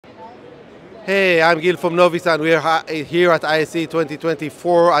Hey, I'm Gil from NoviSign. We are here at ISE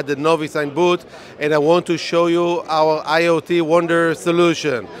 2024 at the NoviSign booth, and I want to show you our IoT Wonder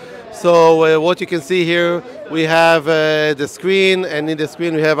solution. So what you can see here, we have the screen, and in the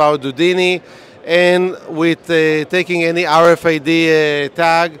screen we have our Dudini, and with taking any RFID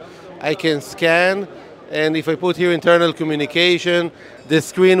tag, I can scan, and if I put here internal communication, the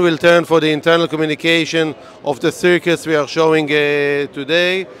screen will turn for the internal communication of the circus we are showing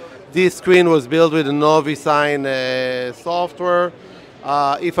today. This screen was built with the NoviSign software.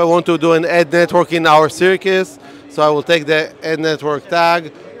 If I want to do an ad network in our circus, so I will take the ad network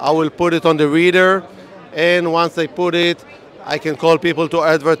tag, I will put it on the reader, and once I put it, I can call people to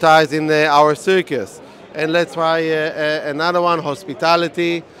advertise in our circus. And let's try another one,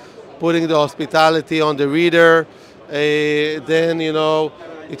 hospitality. Putting the hospitality on the reader, then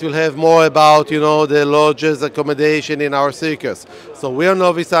it will have more about the lodges accommodation in our circus. So we are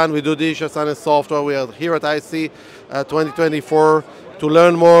NoviSign, we do digital signage software. We are here at ISE 2024. To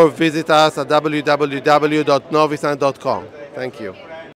learn more, visit us at www.novisign.com. Thank you.